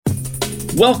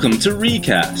Welcome to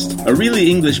Recast, a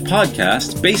Really English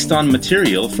podcast based on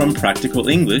material from Practical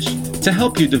English to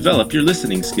help you develop your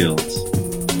listening skills.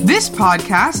 This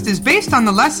podcast is based on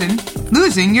the lesson,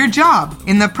 Losing Your Job,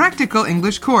 in the Practical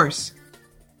English course.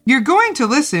 You're going to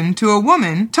listen to a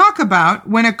woman talk about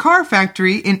when a car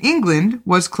factory in England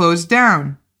was closed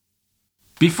down.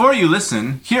 Before you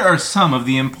listen, here are some of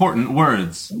the important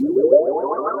words.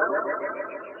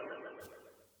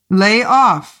 Lay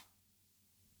off.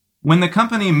 When the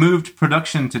company moved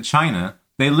production to China,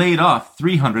 they laid off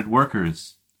 300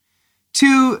 workers.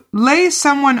 To lay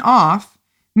someone off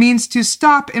means to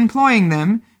stop employing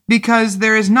them because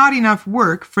there is not enough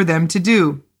work for them to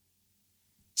do.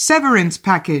 Severance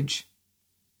package.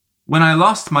 When I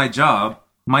lost my job,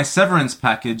 my severance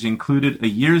package included a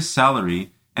year's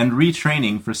salary and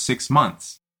retraining for 6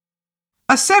 months.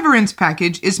 A severance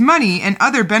package is money and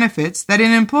other benefits that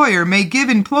an employer may give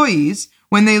employees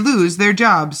when they lose their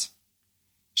jobs.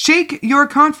 Shake your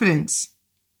confidence.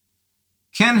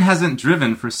 Ken hasn't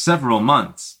driven for several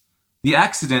months. The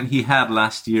accident he had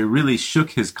last year really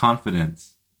shook his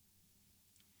confidence.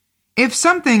 If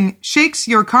something shakes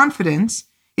your confidence,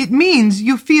 it means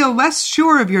you feel less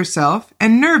sure of yourself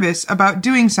and nervous about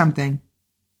doing something.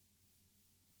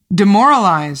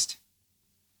 Demoralized.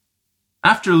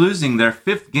 After losing their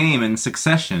 5th game in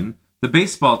succession, the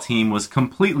baseball team was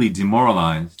completely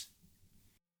demoralized.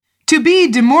 To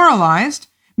be demoralized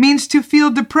means to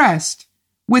feel depressed,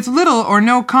 with little or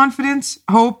no confidence,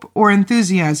 hope, or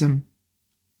enthusiasm.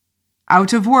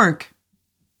 Out of work.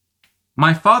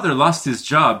 My father lost his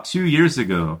job 2 years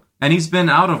ago, and he's been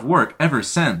out of work ever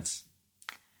since.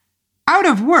 Out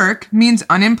of work means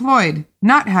unemployed,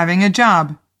 not having a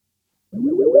job.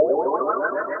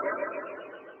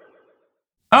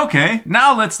 Okay,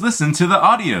 now let's listen to the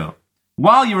audio.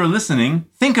 While you are listening,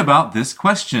 think about this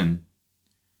question.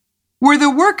 Were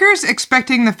the workers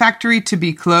expecting the factory to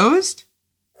be closed?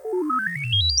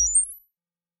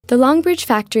 The Longbridge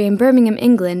factory in Birmingham,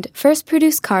 England, first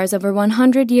produced cars over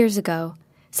 100 years ago.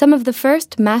 Some of the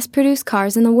first mass-produced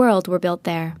cars in the world were built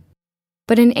there.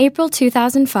 But in April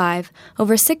 2005,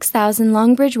 over 6,000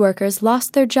 Longbridge workers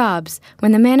lost their jobs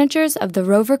when the managers of the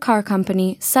Rover Car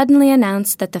Company suddenly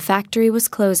announced that the factory was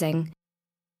closing.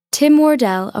 Tim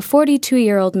Wardell, a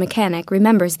 42-year-old mechanic,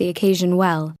 remembers the occasion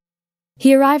well.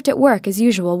 He arrived at work as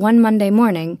usual one Monday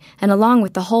morning and, along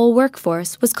with the whole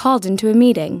workforce, was called into a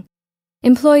meeting.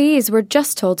 Employees were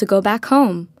just told to go back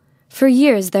home. For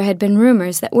years there had been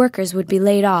rumors that workers would be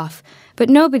laid off, but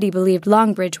nobody believed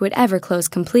Longbridge would ever close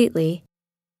completely.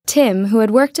 Tim, who had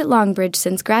worked at Longbridge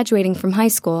since graduating from high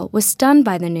school, was stunned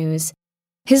by the news.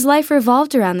 His life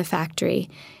revolved around the factory.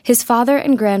 His father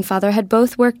and grandfather had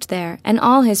both worked there, and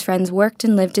all his friends worked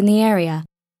and lived in the area.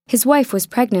 His wife was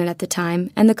pregnant at the time,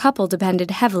 and the couple depended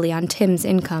heavily on Tim's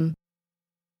income.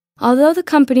 Although the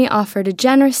company offered a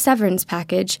generous severance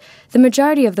package, the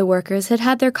majority of the workers had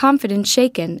had their confidence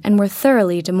shaken and were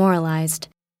thoroughly demoralized.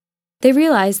 They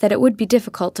realized that it would be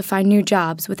difficult to find new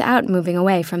jobs without moving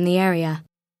away from the area.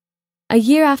 A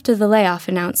year after the layoff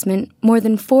announcement, more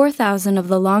than 4,000 of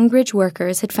the Longbridge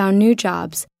workers had found new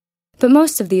jobs, but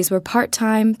most of these were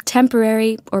part-time,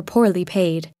 temporary, or poorly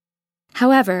paid.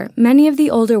 However, many of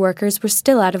the older workers were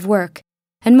still out of work,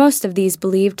 and most of these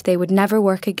believed they would never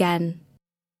work again.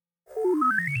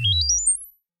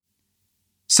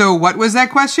 So what was that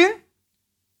question?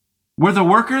 Were the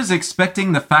workers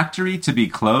expecting the factory to be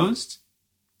closed?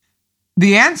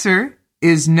 The answer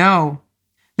is no.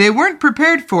 They weren't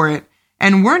prepared for it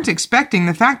and weren't expecting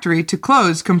the factory to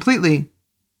close completely.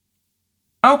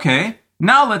 Okay,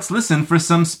 now let's listen for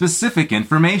some specific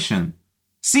information.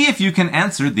 See if you can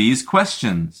answer these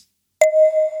questions.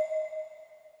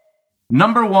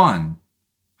 Number 1.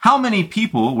 How many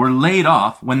people were laid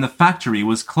off when the factory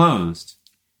was closed?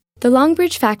 The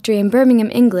Longbridge factory in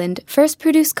Birmingham, England, first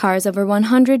produced cars over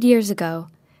 100 years ago.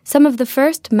 Some of the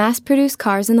first mass-produced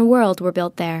cars in the world were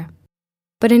built there.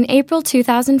 But in April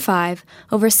 2005,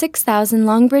 over 6,000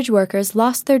 Longbridge workers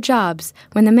lost their jobs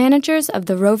when the managers of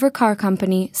the Rover Car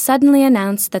Company suddenly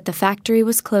announced that the factory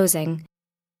was closing.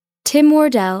 Tim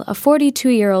Wardell, a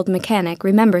 42-year-old mechanic,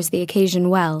 remembers the occasion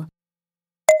well.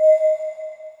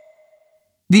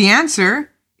 The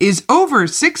answer is over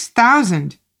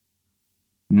 6,000.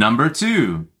 Number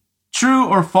 2. True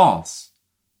or false?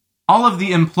 All of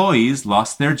the employees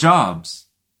lost their jobs.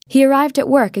 He arrived at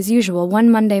work as usual one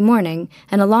Monday morning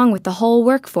and, along with the whole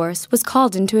workforce, was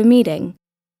called into a meeting.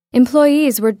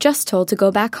 Employees were just told to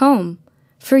go back home.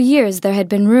 For years there had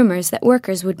been rumors that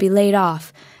workers would be laid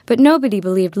off, but nobody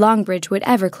believed Longbridge would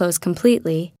ever close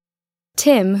completely.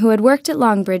 Tim, who had worked at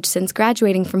Longbridge since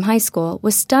graduating from high school,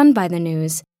 was stunned by the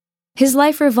news. His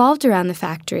life revolved around the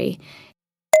factory.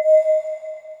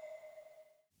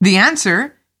 The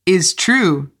answer is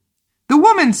true. The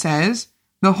woman says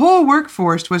the whole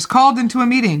workforce was called into a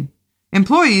meeting.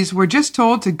 Employees were just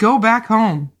told to go back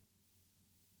home.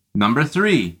 Number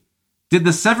 3. Did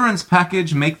the severance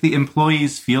package make the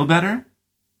employees feel better?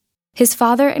 His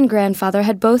father and grandfather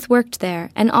had both worked there,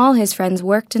 and all his friends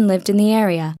worked and lived in the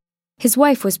area. His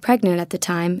wife was pregnant at the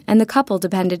time, and the couple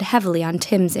depended heavily on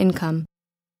Tim's income.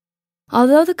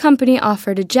 Although the company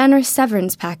offered a generous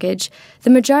severance package, the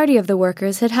majority of the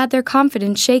workers had had their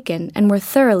confidence shaken and were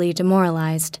thoroughly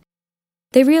demoralized.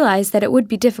 They realized that it would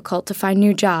be difficult to find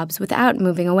new jobs without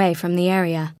moving away from the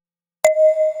area.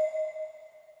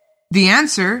 The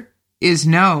answer is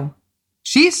no.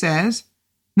 She says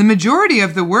the majority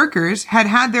of the workers had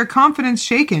had their confidence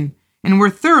shaken and were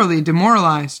thoroughly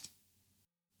demoralized.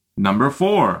 Number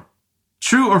 4.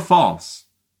 True or false?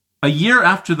 A year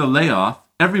after the layoff,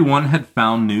 everyone had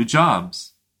found new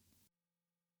jobs.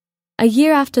 A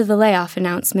year after the layoff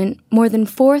announcement, more than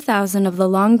 4,000 of the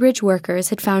Longbridge workers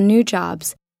had found new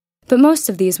jobs, but most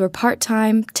of these were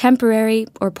part-time, temporary,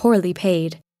 or poorly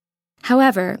paid.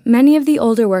 However, many of the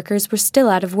older workers were still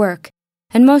out of work,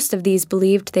 and most of these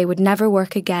believed they would never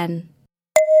work again.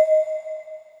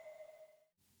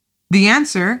 The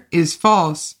answer is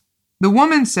false. The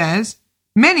woman says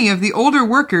many of the older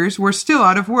workers were still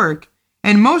out of work,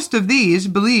 and most of these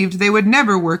believed they would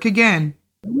never work again.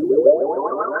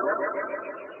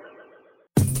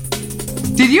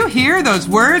 Did you hear those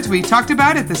words we talked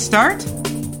about at the start?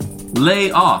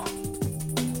 Lay off.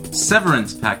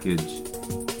 Severance package.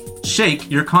 Shake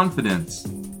your confidence.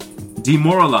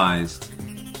 Demoralized.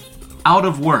 Out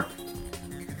of work.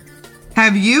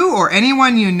 Have you or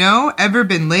anyone you know ever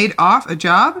been laid off a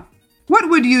job? What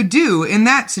would you do in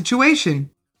that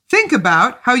situation? Think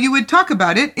about how you would talk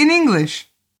about it in English.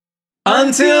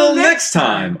 Until next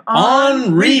time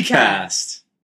on Recast.